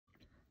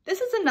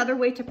This is another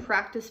way to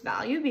practice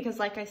value because,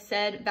 like I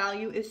said,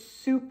 value is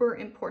super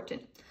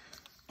important.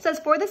 It says,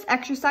 for this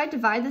exercise,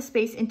 divide the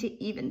space into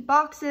even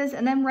boxes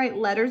and then write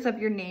letters of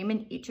your name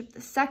in each of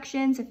the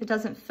sections. If it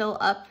doesn't fill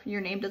up,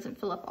 your name doesn't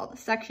fill up all the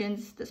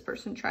sections. This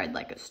person tried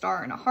like a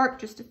star and a heart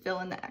just to fill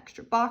in the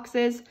extra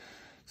boxes.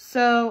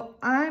 So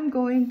I'm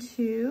going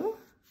to,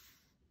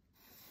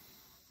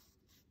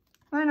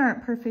 mine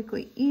aren't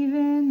perfectly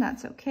even.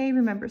 That's okay.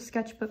 Remember,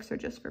 sketchbooks are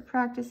just for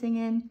practicing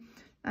in.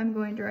 I'm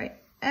going to write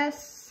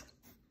S-I-M-S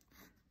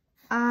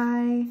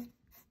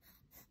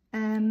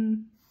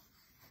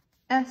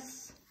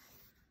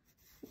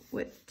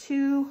with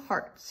 2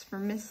 hearts for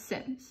Miss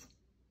Sims.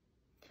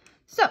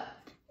 So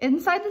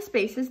inside the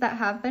spaces that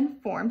have been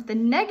formed, the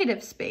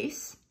negative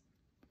space,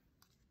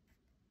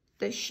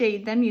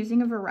 shade them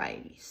using a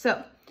variety.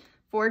 So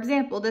for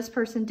example, this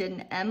person did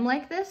an M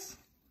like this.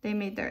 They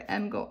made their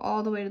M go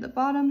all the way to the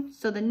bottom.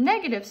 So the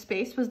negative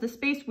space was the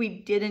space we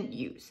didn't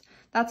use.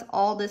 That's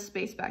all this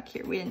space back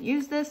here. We didn't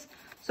use this.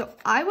 So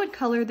I would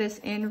color this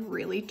in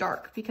really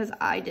dark because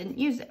I didn't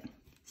use it.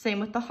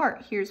 Same with the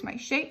heart. Here's my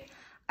shape.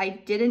 I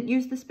didn't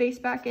use the space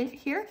back in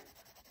here.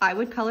 I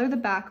would color the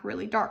back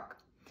really dark.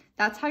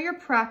 That's how you're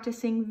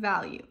practicing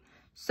value.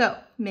 So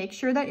make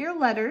sure that your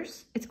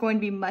letters, it's going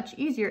to be much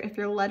easier if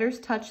your letters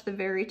touch the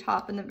very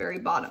top and the very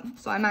bottom.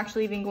 So I'm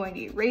actually even going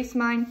to erase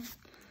mine.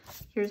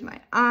 Here's my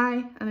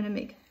I. I'm going to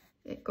make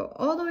it go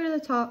all the way to the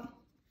top,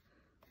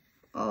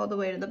 all the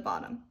way to the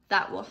bottom.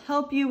 That will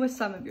help you with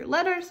some of your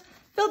letters.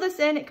 Fill this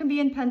in. It can be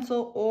in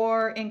pencil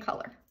or in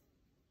color.